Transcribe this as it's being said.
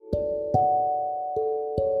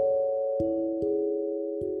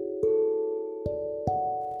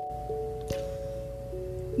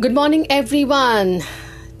Good morning, everyone.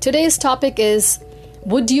 Today's topic is,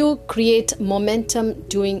 would you create momentum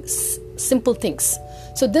doing simple things?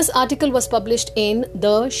 So this article was published in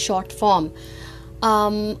the short form.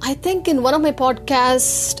 I think in one of my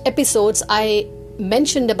podcast episodes, I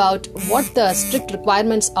mentioned about what the strict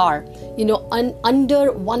requirements are,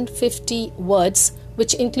 under 150 words,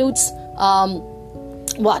 which includes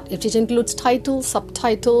It includes title,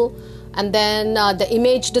 subtitle, and then the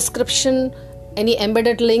image description, any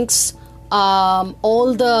embedded links,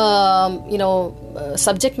 all the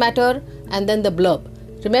subject matter, and then the blurb.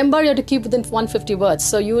 Remember, you have to keep within 150 words.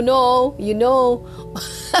 So you know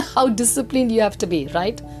how disciplined you have to be,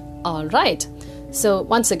 right? All right. So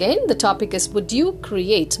once again, the topic is, would you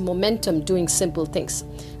create momentum doing simple things?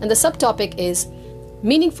 And the subtopic is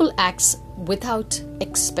meaningful acts without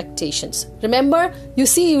expectations. Remember, you'll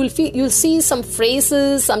see some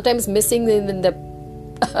phrases sometimes missing in the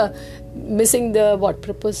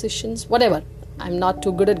prepositions, whatever. I'm not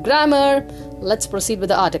too good at grammar. Let's proceed with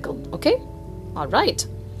the article. Okay? All right.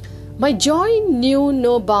 My joy knew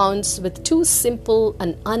no bounds with two simple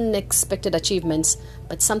and unexpected achievements,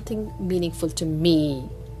 but something meaningful to me.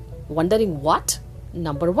 Wondering what?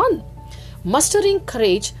 Number 1, mustering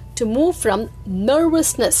courage to move from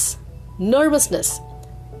nervousness.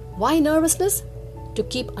 Why nervousness? To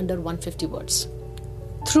keep under 150 words.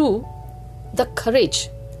 Through the courage.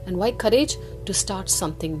 And why courage? To start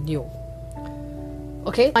something new.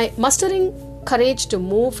 Okay, mustering courage to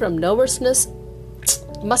move from nervousness.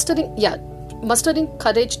 Mustering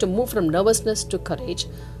courage to move from nervousness to courage,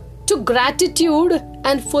 to gratitude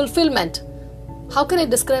and fulfillment. How can I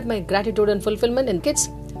describe my gratitude and fulfillment in kids?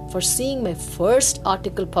 For seeing my first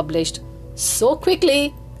article published so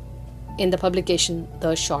quickly in the publication,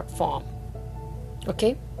 the short form.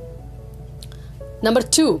 Okay. Number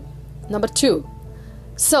two.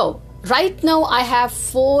 So right now I have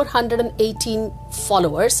 418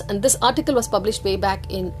 followers, and this article was published way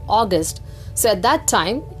back in August. So at that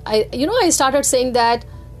time, I started saying that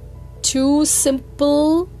two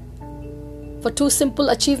simple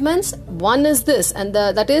achievements. One is this, and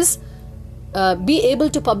that is be able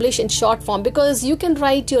to publish in short form, because you can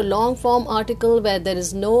write your long form article where there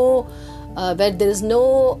is no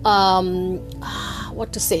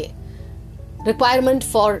requirement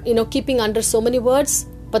for keeping under so many words.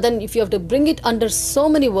 But then if you have to bring it under so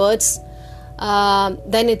many words,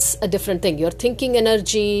 then it's a different thing. Your thinking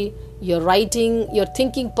energy, your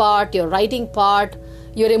thinking part, your writing part,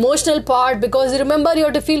 your emotional part, because remember, you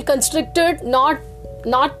have to feel constricted, not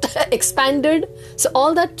expanded. So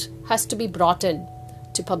all that has to be brought in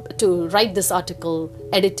to write this article,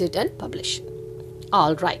 edit it, and publish.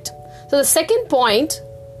 All right. So the second point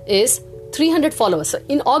is 300 followers. So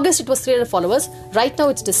in August it was 300 followers. Right now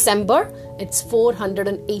it's December. It's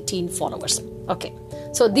 418 followers. Okay.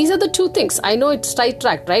 So these are the two things. I know it's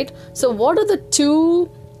sidetracked, right? So what are the two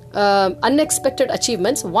unexpected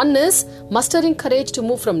achievements? One is mustering courage to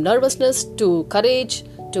move from nervousness to courage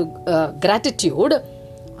to gratitude.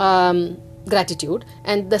 And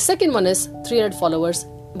the second one is 300 followers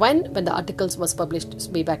when the articles was published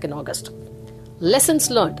way back in August. Lessons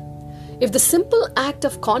learned. If the simple act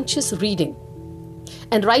of conscious reading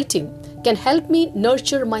and writing can help me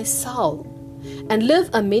nurture my soul and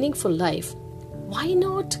live a meaningful life, why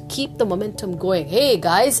not keep the momentum going? Hey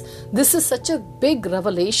guys, this is such a big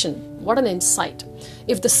revelation. What an insight.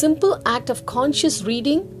 If the simple act of conscious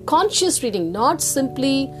reading, not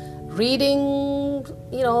simply reading,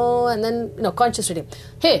 and then, conscious reading.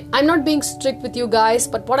 Hey, I'm not being strict with you guys,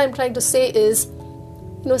 but what I'm trying to say is,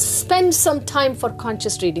 spend some time for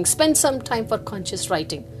conscious reading, spend some time for conscious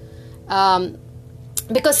writing.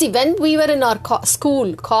 Because see, when we were in our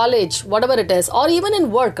school, college, whatever it is, or even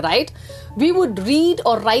in work, right, we would read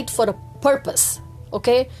or write for a purpose.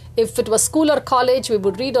 Okay, if it was school or college, we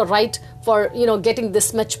would read or write for getting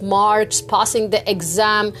this much marks, passing the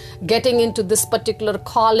exam, getting into this particular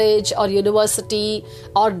college or university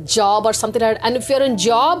or job or something like that. And if you're in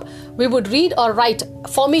job, we would read or write.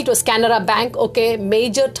 For me, it was Canara Bank. Okay,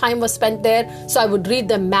 major time was spent there, so I would read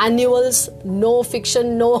the manuals, no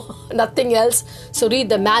fiction, no nothing else. So read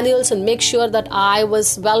the manuals and make sure that I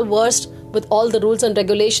was well versed with all the rules and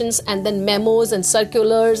regulations, and then memos and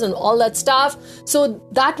circulars and all that stuff. So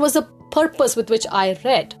that was the purpose with which I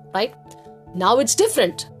read, right? Now it's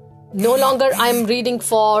different. No longer I'm reading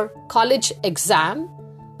for college exam.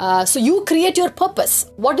 So you create your purpose.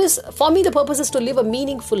 For me, the purpose is to live a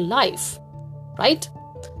meaningful life, right?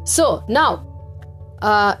 So now,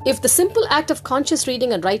 if the simple act of conscious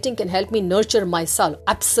reading and writing can help me nurture my soul,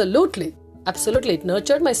 absolutely, it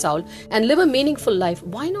nurtured my soul and live a meaningful life.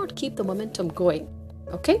 Why not keep the momentum going?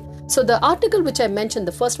 Okay, so the article which I mentioned,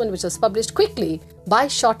 the first one which was published quickly by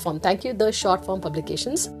Shortform, thank you, the Shortform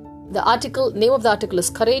Publications. The name of the article is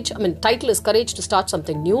title is Courage to Start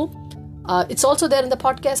Something New. It's also there in the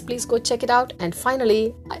podcast. Please go check it out. And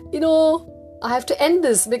finally, I have to end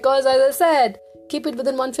this because, as I said, keep it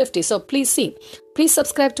within 150. So please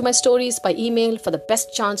subscribe to my stories by email for the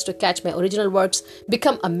best chance to catch my original works.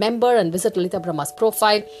 Become a member and visit Lalitha Brahma's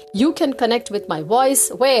profile. You can connect with my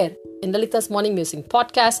voice where? In Lalitha's Morning Musing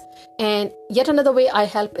podcast. And yet another way I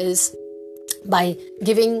help is by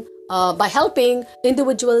helping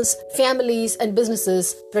individuals, families, and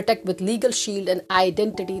businesses protect with legal shield and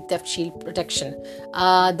identity theft shield protection.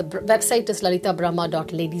 The website is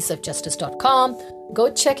lalithabrahma.ladiesofjustice.com. Go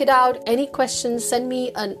check it out. Any questions, send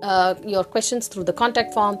me your questions through the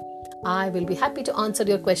contact form. I will be happy to answer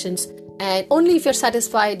your questions. And only if you're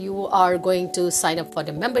satisfied, you are going to sign up for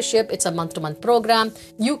the membership. It's a month-to-month program.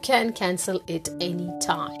 You can cancel it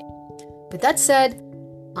anytime. With that said,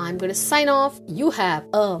 I'm going to sign off. You have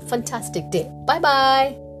a fantastic day.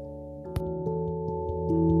 Bye-bye.